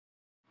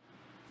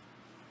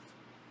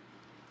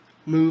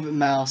Move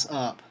mouse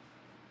up.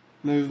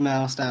 Move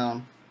mouse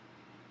down.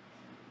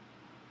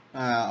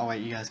 Oh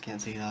wait, you guys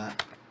can't see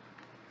that.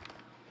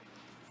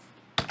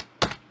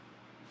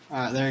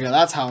 Alright, there you go.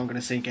 That's how I'm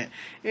gonna sync it.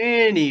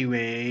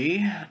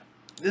 Anyway,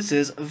 this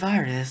is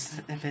virus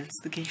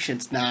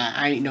investigations. Nah,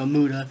 I ain't no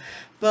Muda.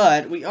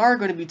 But we are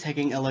going to be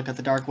taking a look at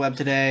the dark web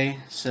today.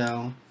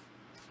 So,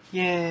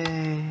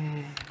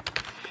 yay.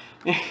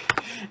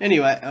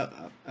 Anyway,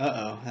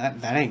 uh-oh.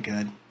 That ain't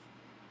good.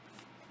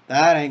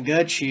 That ain't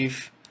good,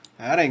 Chief.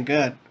 That ain't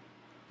good.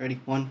 Ready?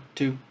 1,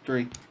 2,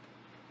 3.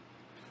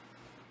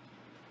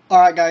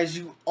 Alright guys,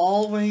 you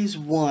always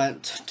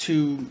want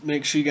to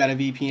make sure you got a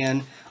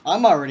VPN.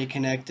 I'm already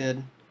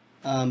connected.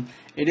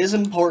 It is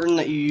important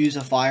that you use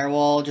a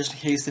firewall just in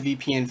case the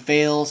VPN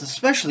fails,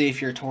 especially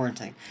if you're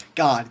torrenting.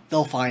 God,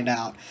 they'll find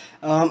out.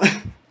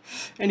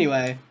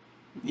 Anyway,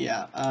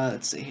 yeah,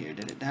 let's see here.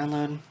 Did it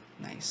download?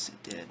 Nice,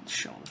 it did.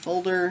 Show in the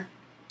folder.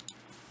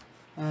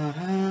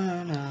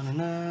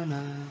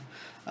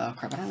 Oh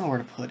crap, I don't know where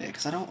to put it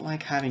because I don't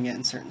like having it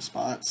in certain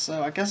spots.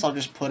 So I guess I'll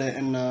just put it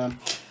in,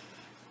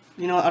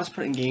 you know what, I'll just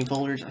put it in game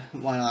folders.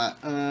 Why not?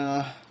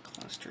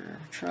 Cluster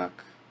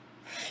truck.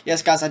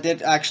 Yes, guys, I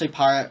did actually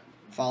pirate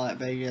Fallout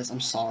Vegas. I'm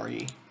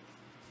sorry.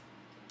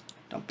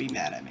 Don't be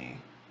mad at me.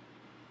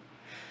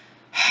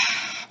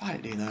 Why'd I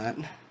do that?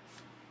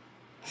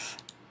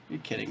 You're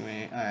kidding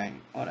me. Alright,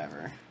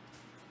 whatever.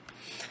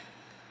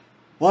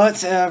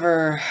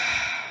 Whatever.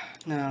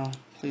 No,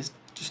 please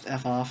just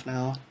F off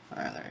now.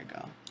 Alright, there you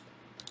go.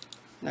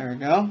 There we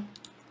go.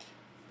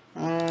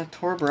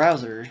 Tor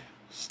browser.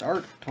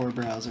 Start Tor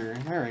browser.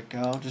 There we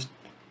go. Just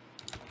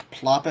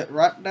plop it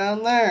right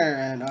down there.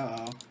 And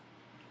uh-oh.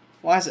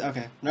 Why is it?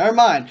 Okay, never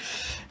mind.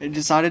 It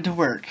decided to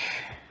work.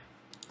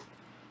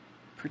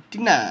 Pretty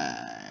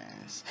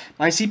nice.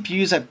 My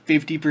CPU is at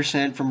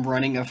 50% from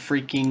running a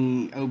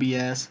freaking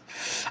OBS.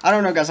 I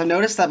don't know, guys. I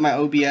noticed that my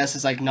OBS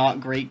is like not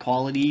great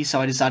quality,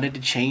 so I decided to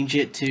change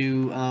it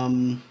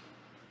to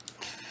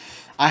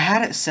I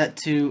had it set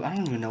to, I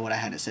don't even know what I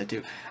had it set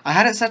to. I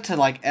had it set to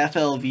like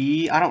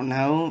FLV, I don't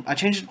know. I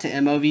changed it to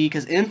MOV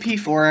because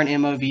MP4 and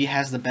MOV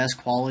has the best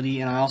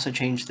quality, and I also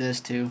changed this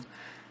to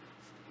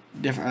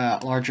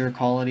different, larger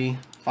quality,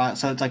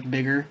 so it's like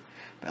bigger,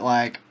 but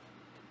like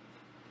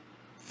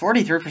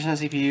 43%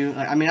 CPU.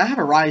 I mean, I have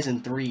a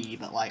Ryzen 3,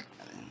 but like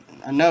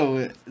I know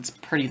it's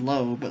pretty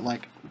low, but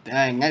like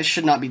dang, that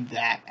should not be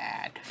that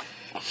bad.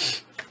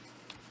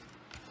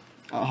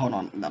 Oh, hold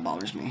on, that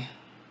bothers me.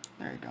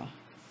 There you go.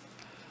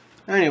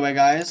 Anyway,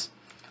 guys,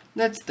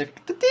 that's the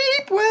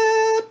deep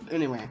web.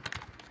 Anyway,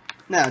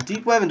 now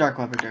deep web and dark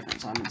web are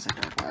different, so I'm gonna say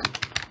dark web.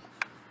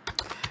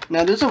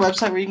 Now, there's a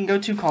website where you can go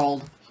to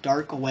called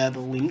Dark Web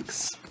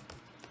Links,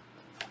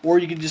 or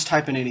you can just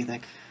type in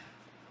anything.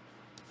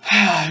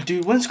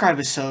 Dude, WinScribe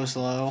is so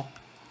slow.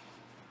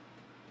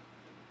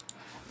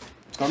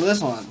 Let's go to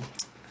this one.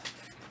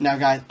 Now,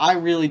 guys, I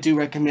really do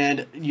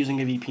recommend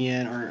using a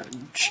VPN, or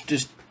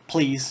just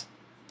please.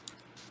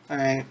 All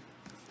right.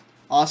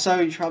 Also,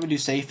 you should probably do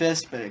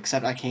safest, but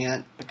except I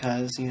can't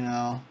because, you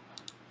know,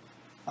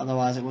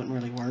 otherwise it wouldn't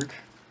really work.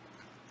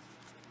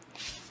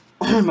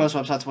 Most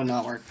websites would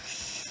not work.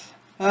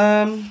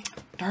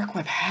 Dark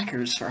web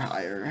hackers for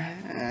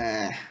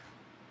hire.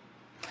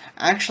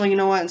 Actually, you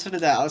know what? Instead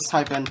of that, let's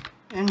type in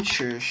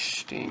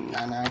interesting.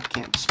 I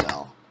can't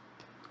spell.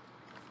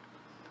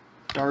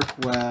 Dark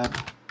web.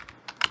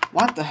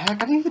 What the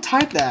heck? I didn't even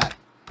type that.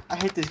 I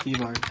hate this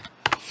keyboard.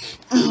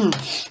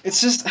 It's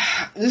just,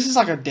 this is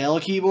like a Dell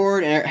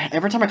keyboard, and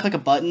every time I click a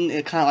button,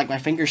 it kind of like my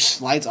finger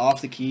slides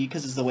off the key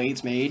because it's the way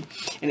it's made,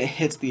 and it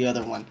hits the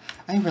other one.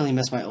 I really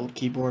miss my old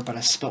keyboard, but I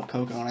spilt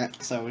Coke on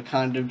it, so it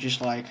kind of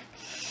just like,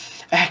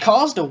 it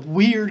caused a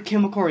weird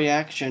chemical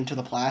reaction to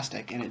the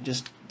plastic, and it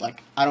just,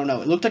 like, I don't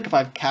know, it looked like if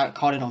I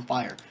caught it on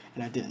fire,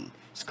 and I didn't.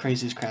 It's the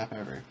craziest crap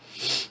ever.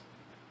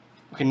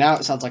 Okay, now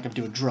it sounds like I'm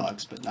doing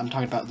drugs, but I'm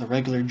talking about the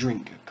regular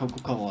drink,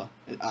 Coca-Cola.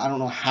 I don't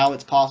know how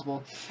it's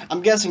possible.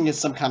 I'm guessing it's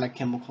some kind of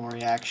chemical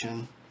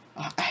reaction.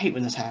 I hate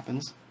when this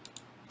happens.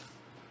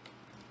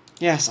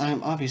 Yes, I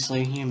am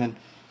obviously human.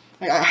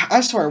 Like,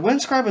 I swear,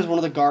 WinScribe is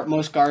one of the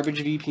most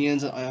garbage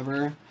VPNs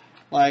ever.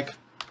 Like,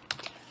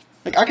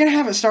 I can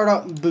have it start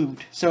out boot,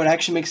 so it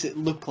actually makes it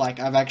look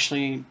like I'm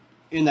actually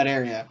in that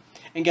area.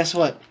 And guess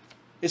what?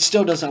 It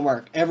still doesn't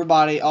work.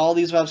 Everybody, all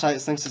these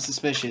websites thinks it's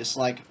suspicious.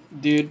 Like,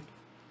 dude,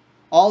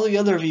 all the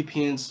other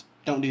VPNs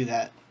don't do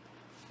that.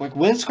 Like,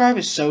 WinScribe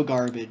is so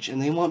garbage,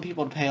 and they want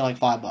people to pay like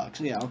 $5.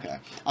 Yeah, okay.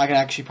 I could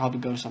actually probably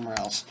go somewhere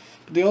else.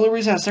 But the only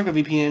reason I stick with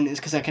VPN is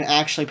because I can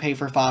actually pay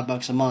for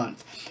 $5 a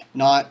month,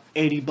 not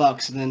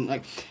 $80. And then,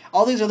 like,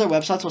 all these other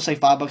websites will say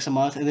 $5 a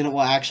month, and then it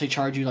will actually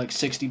charge you like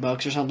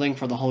 $60 or something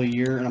for the whole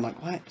year. And I'm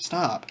like, what?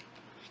 Stop.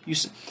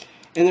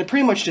 And they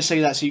pretty much just say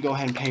that so you go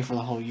ahead and pay for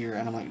the whole year.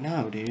 And I'm like,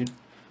 no, dude.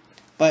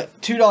 But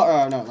like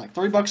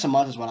 $3 a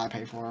month is what I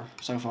pay for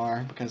so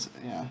far, because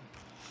yeah.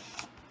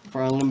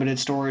 For unlimited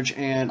storage,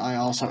 and I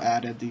also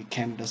added the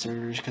Canada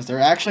servers because they're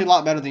actually a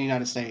lot better than the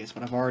United States,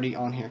 but I've already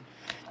on here.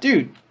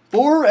 Dude,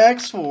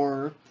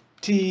 4x4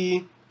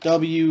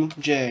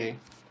 TWJ.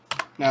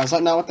 Now, is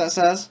that not what that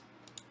says?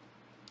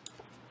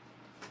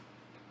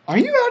 Are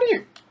you out of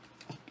here?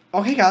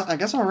 Okay, guys, I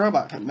guess I'm a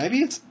robot. Maybe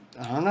it's...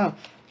 I don't know.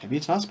 Maybe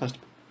it's not supposed to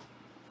be.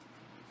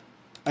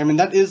 I mean,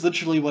 that is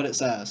literally what it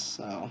says,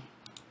 so...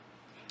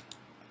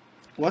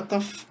 What the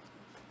f...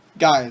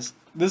 Guys,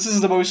 this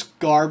is the most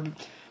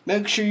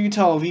Make sure you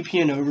tell a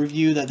VPN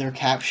overview that their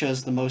CAPTCHA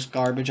is the most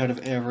garbage out of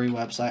every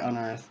website on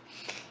Earth.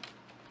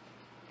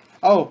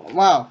 Oh,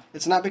 wow.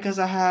 It's not because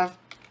I have...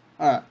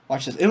 Alright,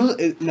 watch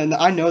this. No,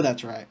 I know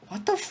that's right.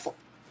 What the f...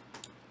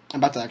 I'm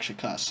about to actually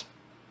cuss.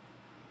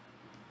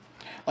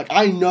 Like,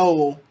 I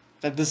know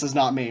that this is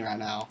not me right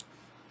now.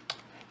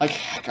 Like,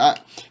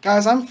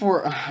 guys, I'm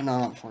no, I'm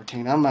not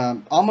 14.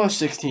 I'm almost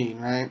 16,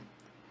 right?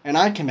 And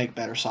I can make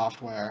better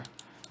software.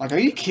 Like, are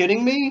you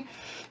kidding me?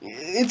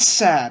 It's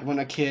sad when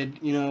a kid,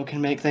 you know,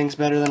 can make things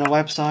better than a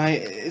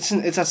website.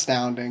 It's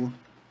astounding.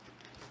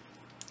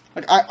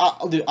 Like,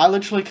 dude, I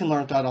literally can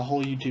learn throughout a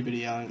whole YouTube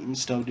video and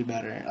still do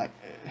better. Like,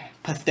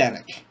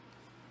 pathetic.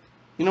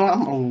 You know what?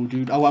 I'm old,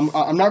 dude. Oh,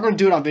 I'm not going to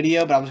do it on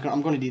video, but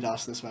I'm going to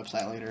DDoS this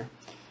website later.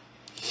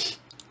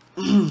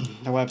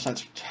 The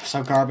website's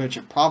so garbage,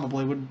 it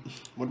probably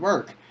would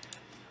work.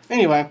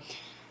 Anyway,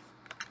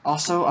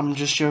 also, I'm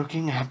just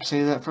joking. I have to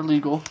say that for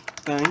legal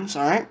things,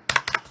 alright?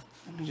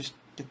 Let me just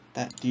get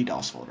that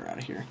DDoS folder out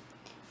of here.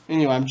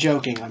 Anyway, I'm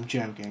joking,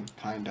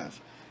 kind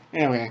of.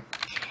 Anyway,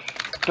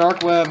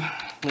 dark web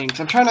links.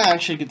 I'm trying to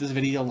actually get this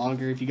video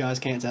longer if you guys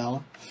can't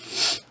tell.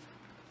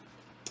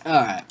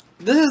 Alright.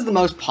 This is the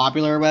most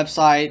popular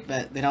website,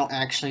 but they don't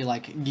actually,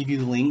 like, give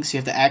you links. You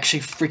have to actually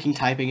freaking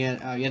typing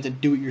it. You have to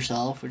do it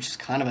yourself, which is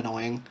kind of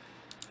annoying.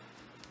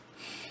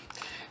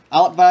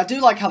 But I do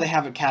like how they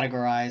have it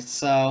categorized.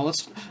 So,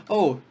 let's...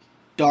 Oh,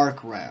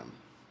 dark rim.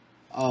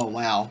 Oh,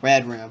 wow.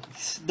 Red rim.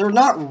 They're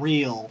not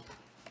real.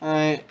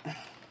 Alright.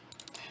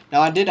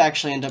 Now, I did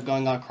actually end up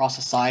going across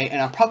the site,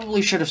 and I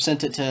probably should have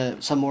sent it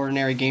to some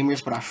ordinary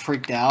gamers, but I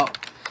freaked out.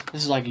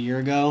 This is like a year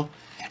ago.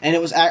 And it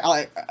was,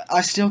 I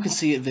still can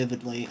see it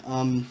vividly.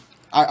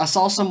 I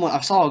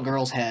saw a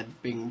girl's head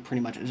being pretty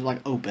much, it was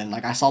like open.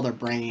 Like, I saw their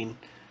brain.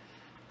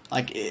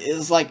 Like,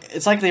 it's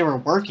like they were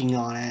working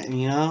on it,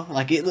 you know?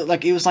 Like, it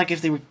was like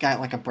if they got,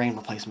 like, a brain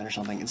replacement or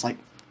something. It's like,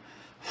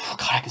 oh,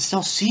 God, I can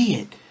still see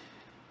it.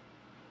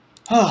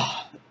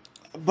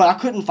 But I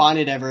couldn't find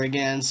it ever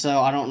again, so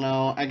I don't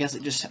know. I guess I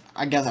just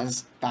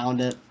found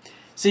it.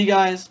 See,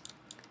 guys?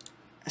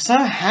 So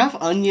half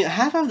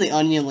of the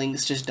onion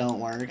links just don't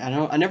work.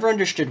 I never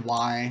understood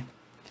why.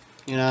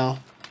 You know?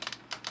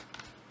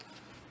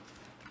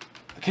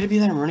 Could it be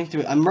that I'm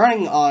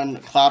running on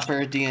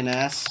Cloudflare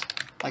DNS,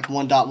 like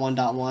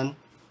 1.1.1.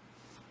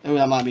 Oh,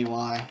 that might be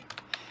why.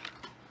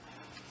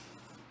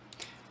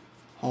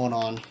 Hold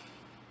on.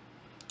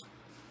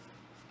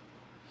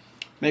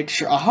 Make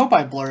sure, I hope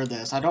I blur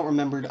this. I don't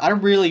remember, I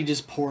really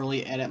just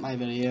poorly edit my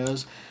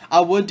videos.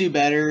 I would do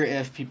better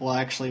if people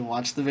actually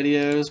watch the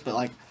videos, but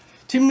like,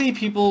 too many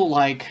people,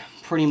 like,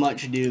 pretty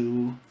much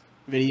do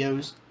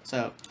videos,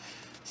 so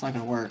it's not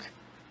gonna work.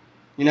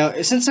 You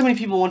know, since so many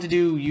people want to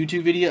do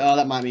YouTube video, oh,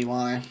 that might be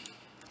why.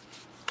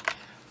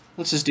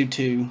 Let's just do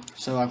 2,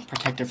 so I'm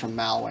protected from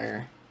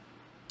malware.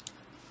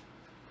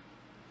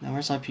 Now,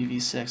 where's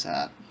IPv6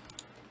 at?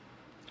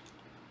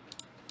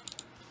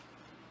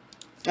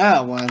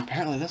 Oh, well,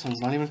 apparently this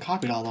one's not even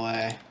copied all the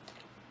way.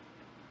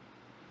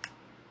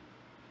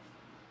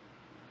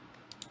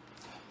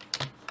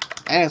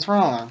 And it's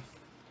wrong.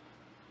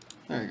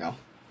 There you go.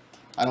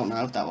 I don't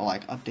know if that will,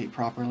 like, update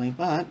properly,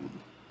 but...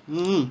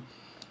 Now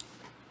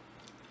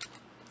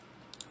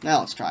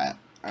let's try it.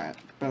 Alright,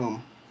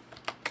 boom.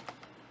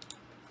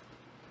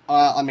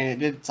 I mean, it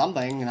did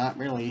something, not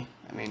really.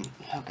 I mean,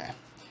 okay.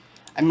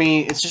 I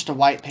mean, it's just a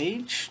white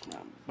page,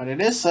 but it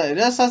is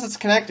says it's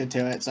connected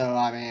to it, so,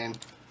 I mean,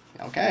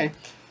 okay.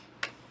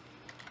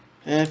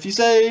 If you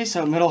say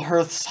so,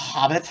 Middle-earth's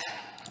Hobbit.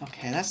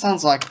 Okay, that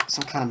sounds like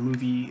some kind of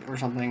movie or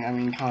something. I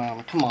mean,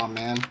 come on,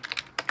 man.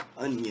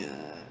 Onion.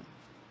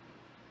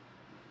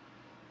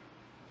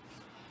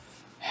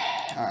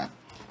 Alright.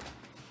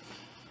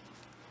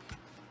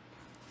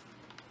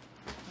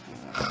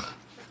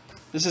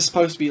 This is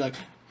supposed to be like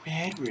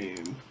Red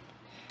Room.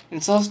 And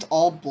it's just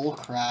all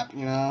bullcrap,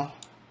 you know?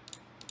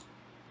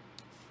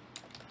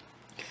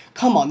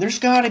 Come on, there's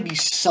gotta be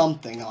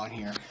something on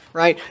here,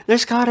 right?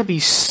 There's gotta be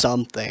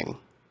something.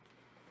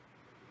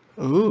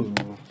 Ooh.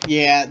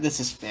 Yeah, this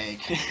is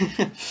fake.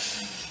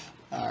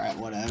 Alright,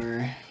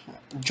 whatever.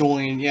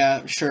 Join,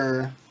 yeah,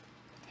 sure.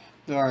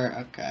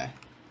 Alright, okay.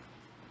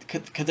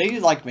 Could they,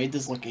 like, made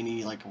this look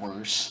any, like,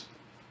 worse?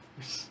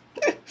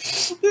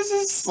 This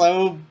is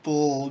so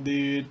bull,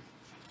 dude.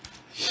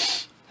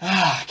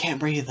 I can't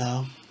breathe,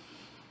 though.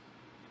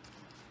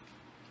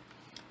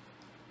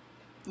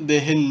 The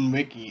hidden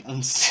wiki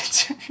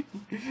uncensored.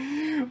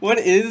 What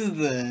is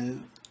this?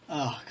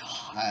 Oh,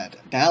 God.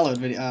 Download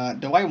video.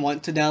 Do I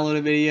want to download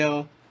a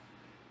video?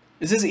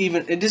 Is this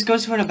even... It just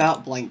goes to an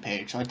about blank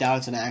page, so I doubt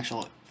it's an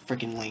actual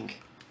freaking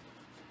link.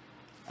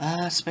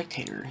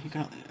 Spectator. You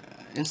can...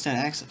 instant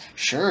access.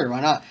 Sure,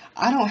 why not?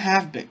 I don't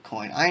have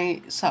Bitcoin.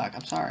 I suck.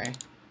 I'm sorry.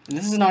 And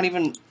this is not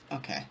even...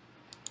 Okay.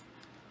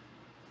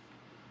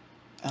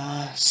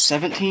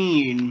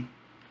 17.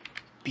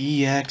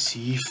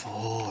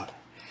 BXE4.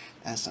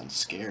 That sounds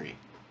scary.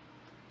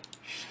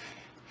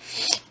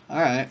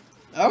 Alright.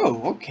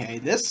 Oh, okay.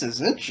 This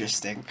is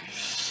interesting.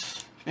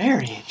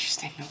 Very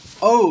interesting.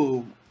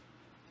 Oh,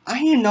 I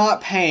am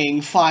not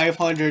paying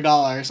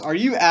 $500. Are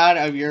you out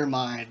of your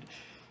mind?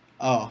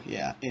 Oh,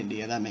 yeah.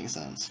 India. That makes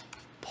sense.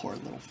 Poor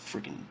little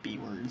freaking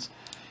B-words.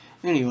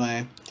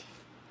 Anyway.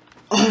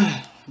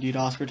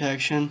 DDoS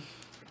protection.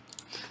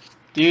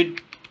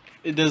 Dude,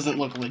 it doesn't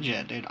look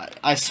legit, dude.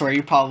 I swear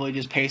you probably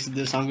just pasted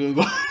this on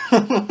Google.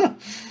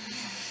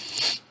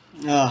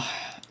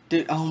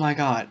 Dude, oh my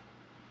god.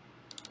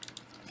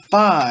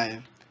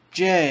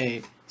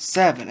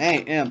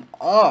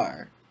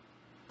 5J7AMR.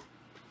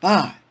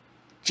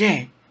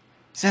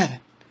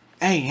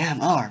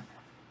 5J7AMR.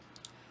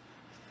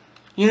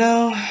 You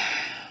know,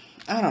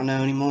 I don't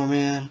know anymore,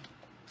 man.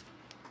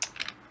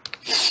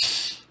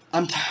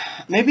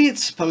 Maybe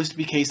it's supposed to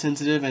be case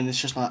sensitive and it's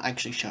just not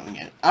actually showing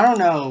it. I don't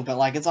know, but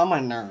like it's on my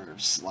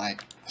nerves.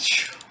 Like,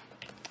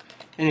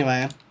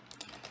 anyway.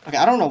 Okay,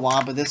 I don't know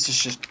why, but this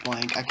is just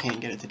blank. I can't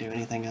get it to do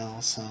anything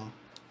else, so.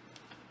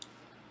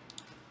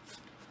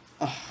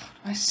 Oh,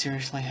 I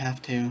seriously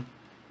have to.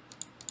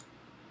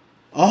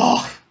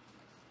 Oh!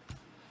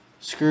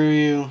 Screw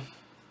you.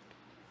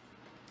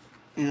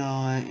 You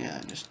know what?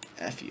 Yeah, just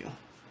F you.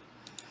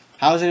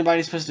 How is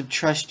anybody supposed to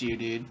trust you,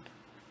 dude?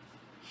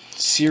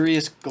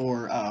 Serious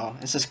gore. Oh,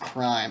 it says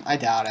crime. I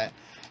doubt it.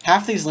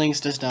 Half these links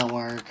just don't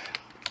work.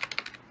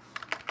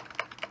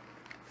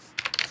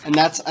 And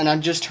I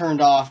just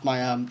turned off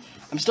my I'm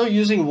still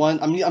using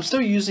I'm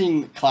still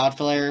using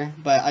Cloudflare,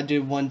 but I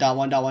do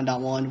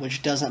 1.1.1.1,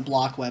 which doesn't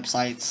block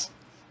websites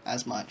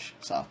as much.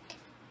 So,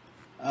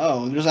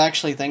 oh, there's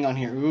actually a thing on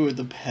here. Ooh,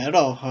 the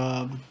pedo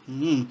hub.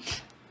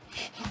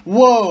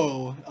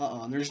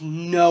 Whoa. There's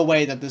no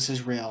way that this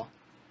is real.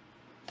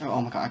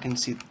 Oh my god, I can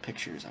see the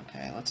pictures.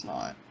 Okay, let's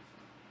not.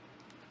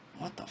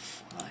 What the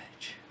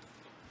fudge?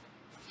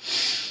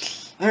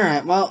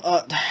 Alright, well,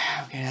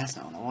 okay, that's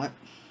not what I want.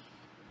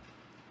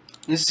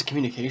 This is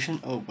communication?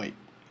 Oh, wait.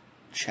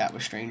 Chat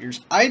with strangers.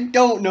 I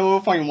don't know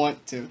if I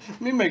want to.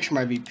 Let me make sure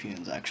my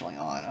VPN's actually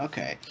on.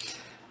 Okay.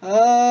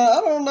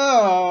 I don't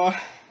know.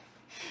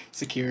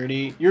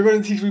 Security. You're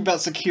going to teach me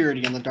about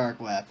security on the dark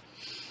web.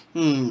 I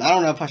don't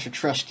know if I should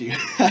trust you.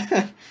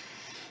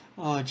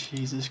 Oh,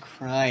 Jesus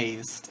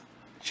Christ.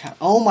 Chat.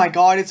 Oh my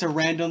god, it's a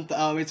random,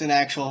 it's an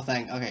actual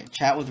thing. Okay,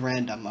 chat with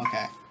random,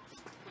 okay.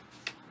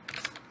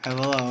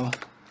 Hello.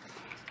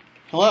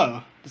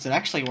 Hello. Does it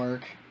actually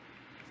work?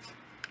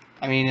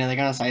 I mean, are they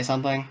gonna say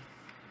something?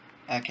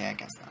 Okay, I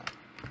guess not.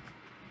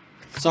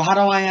 So how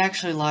do I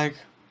actually, like...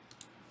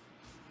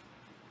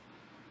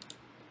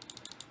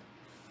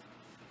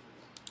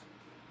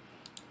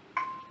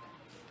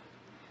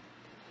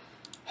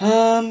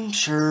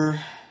 Sure.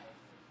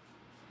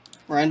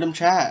 Random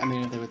chat. I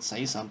mean, if they would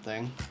say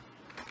something.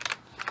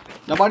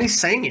 Nobody's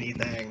saying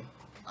anything.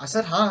 I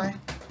said hi.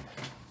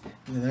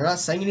 They're not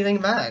saying anything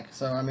back.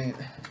 So, I mean...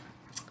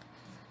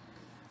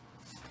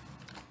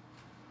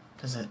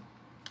 Does it...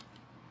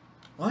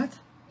 What?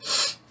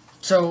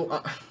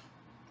 So,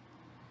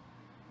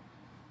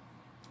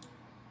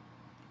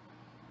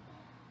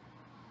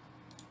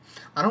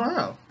 I don't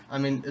know. I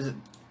mean, is it...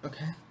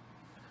 Okay.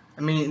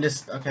 I mean,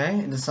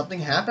 okay? Does something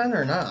happen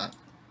or not?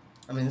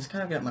 I mean, this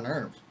kind of got my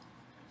nerves.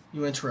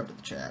 You interrupted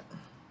the chat.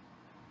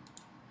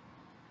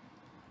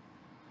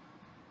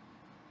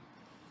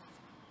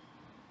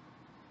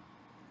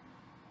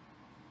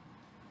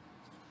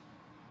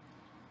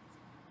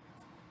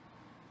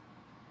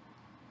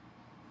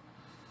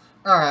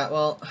 Alright,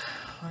 well,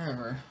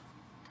 whatever.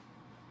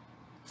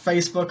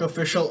 Facebook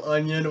official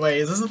onion. Wait,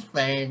 is this a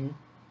thing?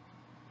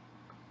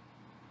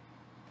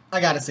 I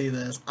gotta see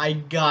this. I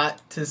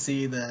got to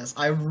see this.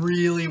 I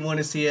really want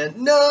to see it.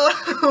 No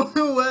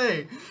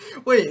way.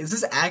 Wait, is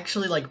this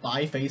actually like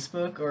by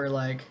Facebook or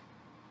like...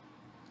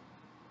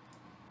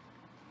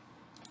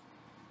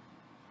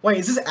 Wait,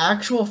 is this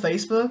actual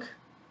Facebook?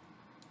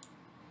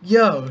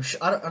 Yo,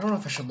 I don't know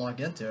if I should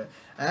log into it.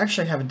 I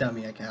actually have a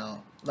dummy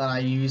account that I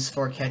use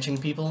for catching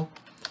people.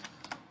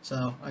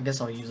 So, I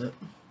guess I'll use it.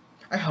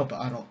 I hope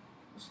I don't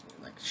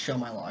like show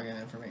my login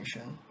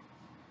information.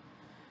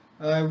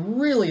 I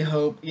really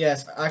hope,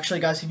 yes, actually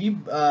guys, if you,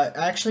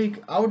 actually,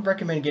 I would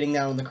recommend getting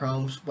that on the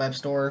Chrome web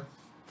store.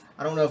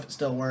 I don't know if it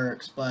still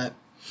works, but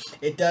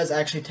it does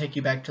actually take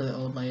you back to the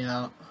old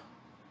layout.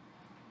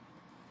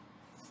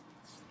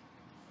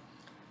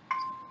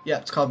 Yeah,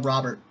 it's called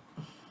Robert.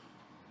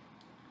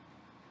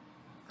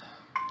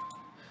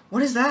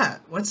 What is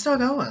that? What's still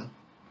going?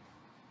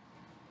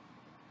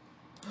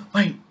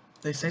 Wait,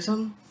 they say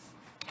something?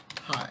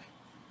 Hi.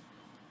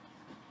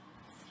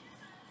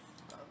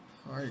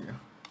 How are you?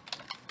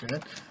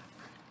 Good.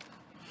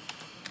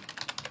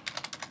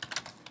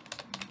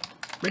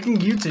 Making a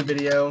YouTube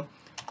video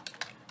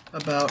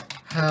about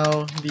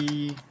how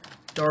the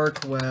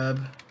dark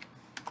web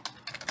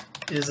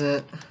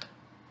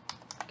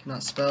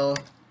cannot spell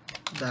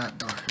that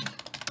dark.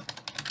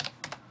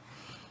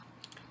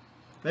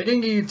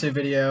 Making a YouTube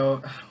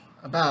video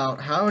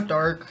about how the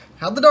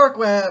dark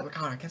web,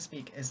 God, I can't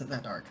speak, isn't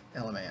that dark,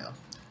 LMAO.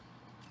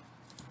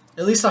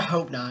 At least I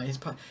hope not.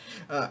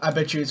 I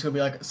bet you it's gonna be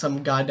like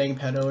some goddamn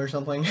pedo or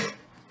something.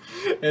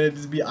 And it'd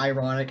just be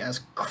ironic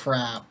as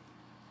crap.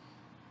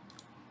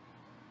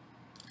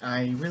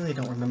 I really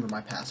don't remember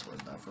my password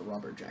though for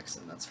Robert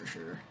Jackson, that's for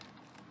sure.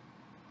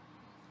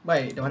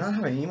 Wait, do I not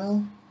have an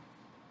email?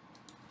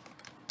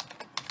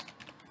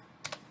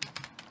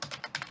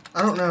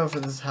 I don't know if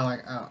this is how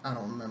I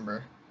don't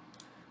remember.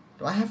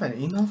 Do I have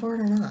an email for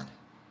it or not?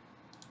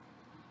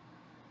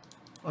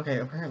 Okay,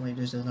 apparently it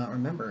just does not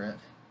remember it.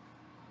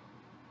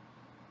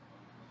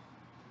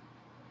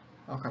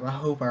 Okay, I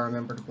hope I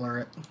remember to blur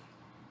it.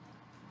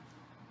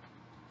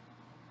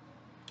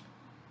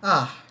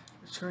 Ah,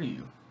 screw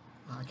you.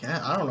 Okay,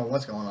 I don't know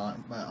what's going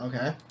on, but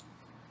okay.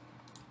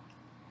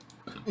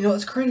 You know,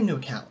 let's create a new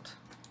account.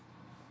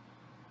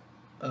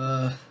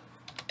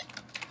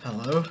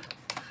 Hello?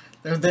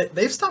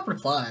 They've stopped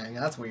replying.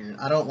 That's weird.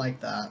 I don't like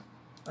that.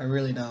 I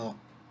really don't.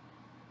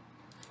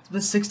 It's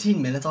been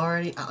 16 minutes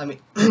already? I mean,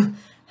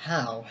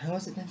 how? How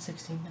has it been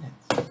 16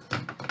 minutes?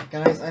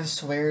 Guys, I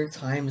swear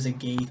time is a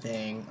gay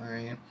thing,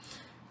 alright?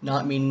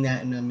 Not meaning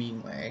that in a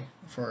mean way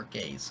for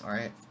gays,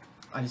 alright?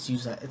 I just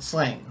use that. It's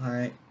slang,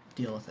 alright?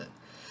 Deal with it.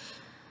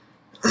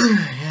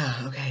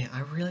 Yeah, okay, I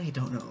really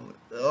don't know.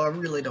 Oh, I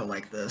really don't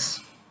like this.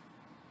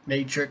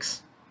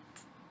 Matrix.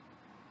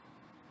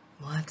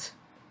 What?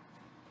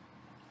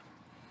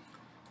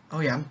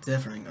 Oh yeah, I'm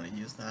definitely gonna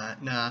use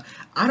that. Nah,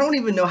 I don't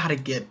even know how to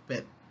get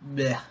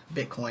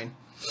Bitcoin.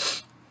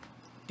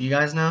 Do you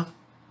guys know?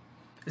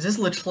 Is this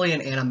literally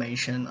an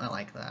animation? I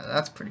like that.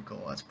 That's pretty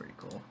cool. That's pretty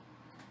cool.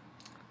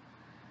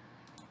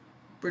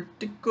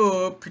 Pretty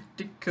cool,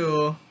 pretty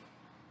cool.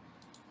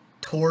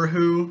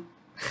 Torhu.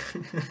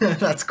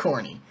 That's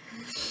corny.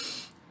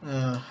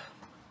 Oh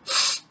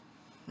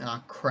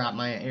crap,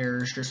 my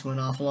errors just went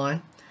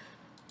offline.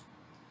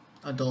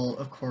 Adult,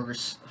 of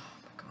course. Oh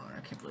my god,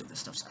 I can't believe this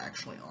stuff's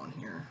actually on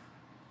here.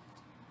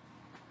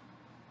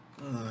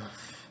 Ugh.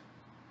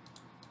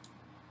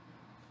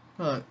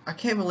 Look, I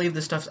can't believe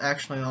this stuff's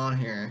actually on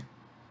here.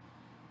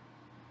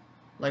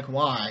 Like,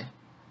 why?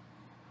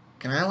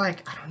 Can I,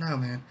 like, I don't know,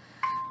 man.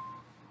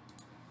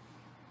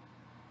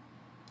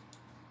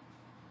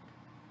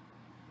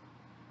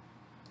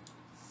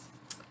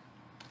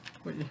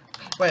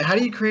 Wait, how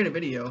do you create a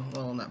video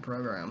while in that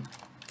program?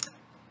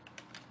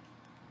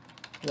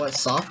 What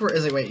software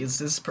is it? Wait, is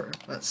this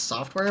what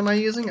software am I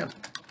using? I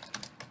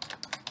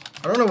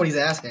don't know what he's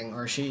asking,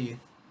 or she.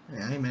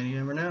 Yeah, hey man, you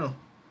never know.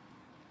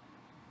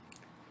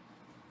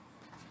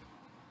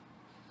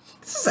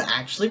 This is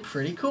actually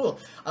pretty cool.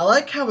 I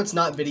like how it's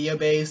not video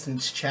based and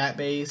it's chat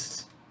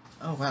based.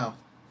 Oh wow.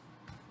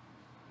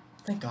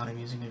 Thank God I'm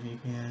using a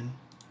VPN.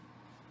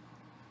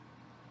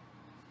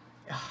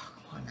 Oh,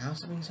 come on, now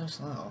it's being so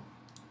slow.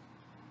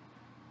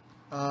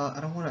 I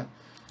don't want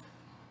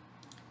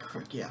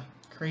to. Yeah,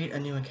 create a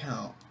new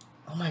account.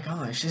 Oh my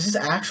gosh, is this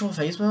actual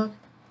Facebook?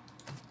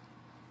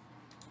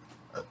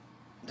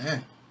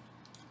 Dang.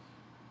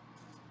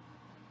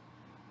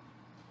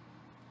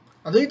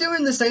 Are they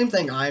doing the same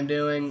thing I'm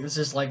doing? It's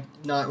just like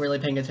not really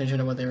paying attention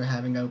to what they were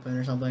having open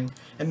or something.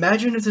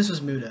 Imagine if this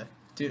was Muda.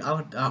 Dude,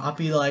 I'd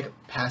be like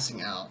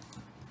passing out.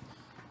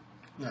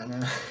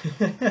 No.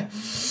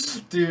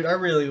 Dude, I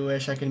really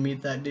wish I could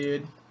meet that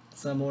dude.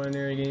 Some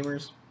ordinary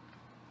gamers.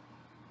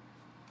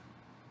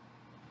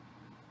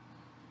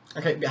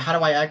 Okay, but how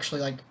do I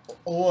actually like,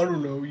 oh, I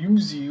don't know,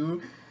 use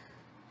you?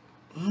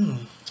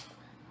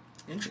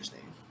 Interesting.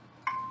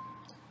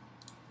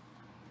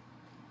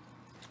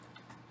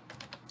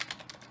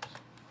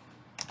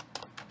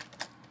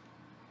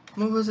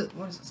 What was it?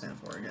 What does it stand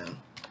for again?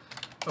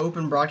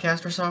 Open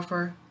broadcaster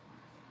software?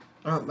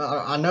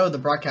 I know the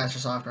broadcaster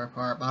software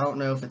part, but I don't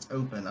know if it's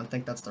open. I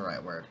think that's the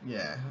right word.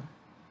 Yeah.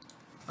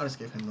 I'll just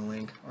give him the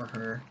link. Or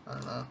her. I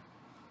don't know.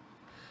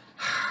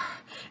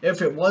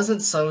 If it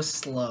wasn't so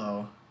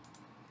slow.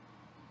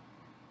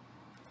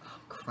 Oh,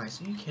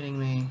 Christ. Are you kidding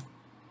me?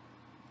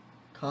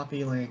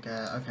 Copy link.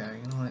 Okay,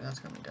 you know what? That's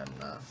going to be good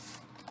enough.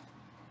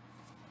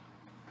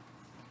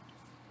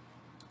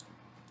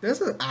 This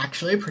is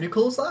actually a pretty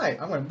cool site.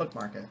 I'm going to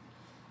bookmark it.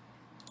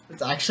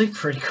 It's actually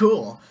pretty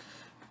cool.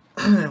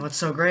 What's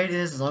so great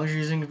is, as long as you're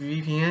using a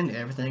VPN,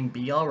 everything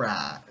be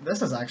alright.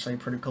 This is actually a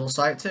pretty cool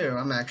site too.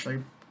 I'm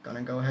actually going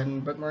to go ahead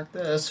and bookmark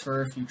this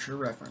for future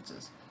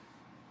references.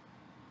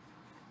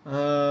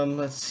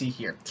 Let's see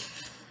here.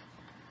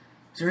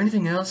 Is there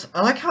anything else?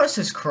 I like how it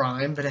says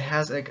crime, but it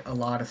has like a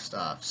lot of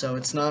stuff. So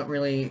it's not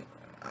really...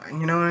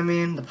 You know what I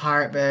mean? The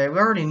Pirate Bay. We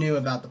already knew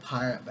about the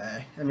Pirate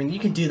Bay. I mean, you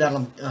can do that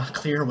on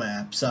clear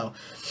web, so...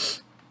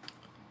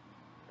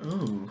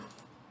 Ooh.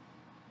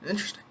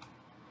 Interesting.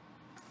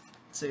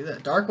 Let's see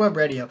that. Dark web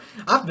radio.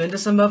 I've been to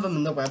some of them,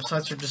 and the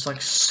websites are just,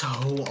 like, so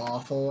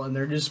awful, and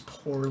they're just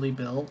poorly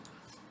built.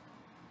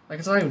 Like,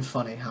 it's not even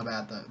funny how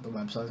bad the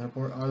websites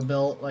are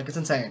built. Like, it's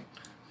insane.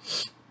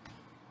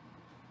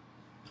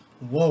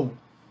 Whoa.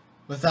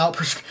 Without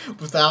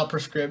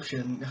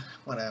prescription.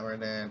 Whatever,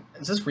 dude.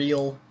 Is this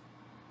real?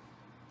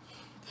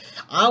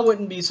 I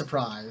wouldn't be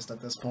surprised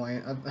at this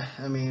point.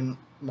 I mean,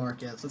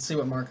 markets. Let's see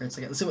what markets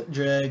they got. Let's see what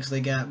drugs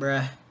they got,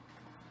 bruh.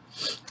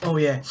 Oh,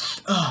 yeah.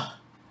 Ugh.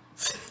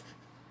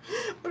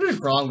 What is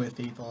wrong with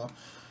people?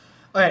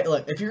 Alright,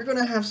 look, if you're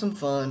gonna have some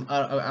fun,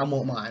 I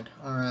won't mind,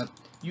 alright?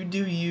 You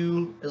do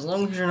you, as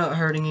long as you're not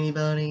hurting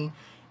anybody,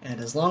 and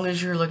as long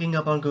as you're looking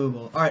up on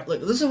Google. Alright, look,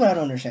 this is what I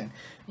don't understand.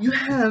 You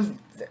have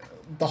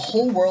the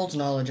whole world's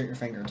knowledge at your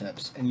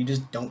fingertips, and you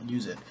just don't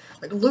use it.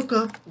 Like, look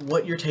up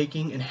what you're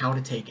taking and how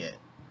to take it.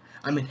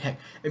 I mean, heck,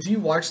 if you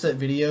watch that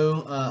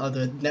video of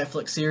the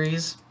Netflix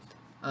series,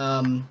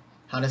 How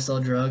to Sell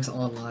Drugs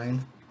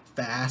Online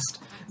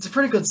Fast, it's a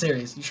pretty good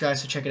series. You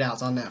guys should check it out.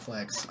 It's on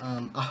Netflix.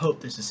 I hope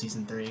there's a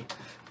season 3,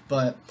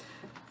 but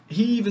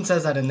he even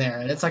says that in there,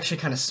 and it's actually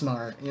kind of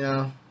smart, you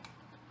know?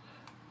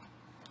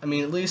 I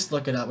mean, at least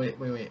look it up. Wait.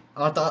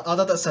 I thought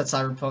that said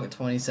Cyberpunk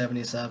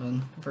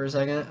 2077 for a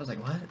second. I was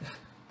like, what?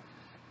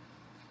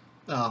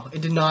 Oh,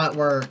 it did not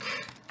work.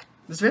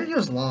 This video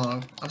is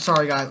long. I'm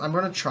sorry, guys. I'm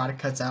going to try to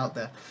cut out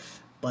the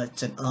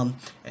buts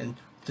and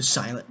the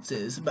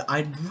silences, but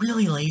I'm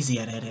really lazy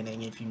at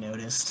editing, if you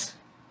noticed.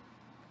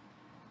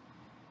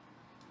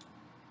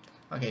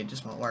 Okay, it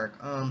just won't work.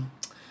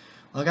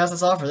 Well, guys,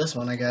 that's all for this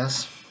one, I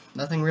guess.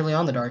 Nothing really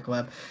on the dark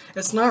web.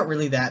 It's not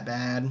really that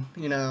bad,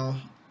 you know.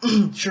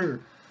 Sure,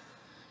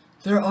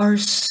 there are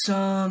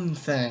some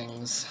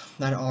things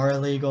that are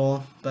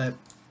illegal, but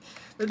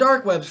the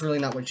dark web's really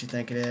not what you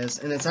think it is,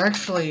 and it's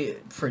actually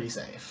pretty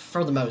safe,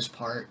 for the most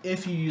part,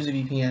 if you use a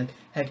VPN.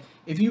 Heck,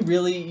 if you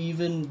really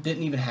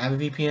didn't even have a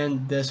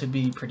VPN, this would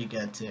be pretty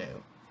good,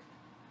 too.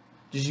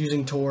 Just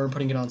using Tor and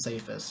putting it on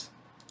safest.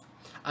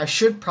 I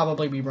should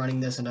probably be running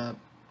this in a...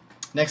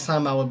 Next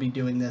time I will be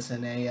doing this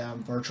in a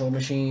virtual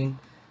machine,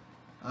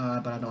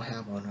 but I don't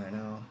have one right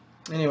now.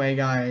 Anyway,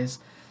 guys,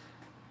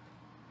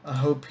 I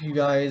hope you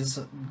guys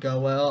go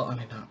well. I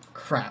mean,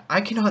 crap. I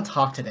cannot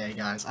talk today,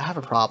 guys. I have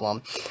a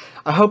problem.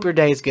 I hope your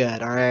day's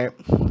good, alright?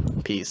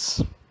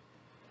 Peace.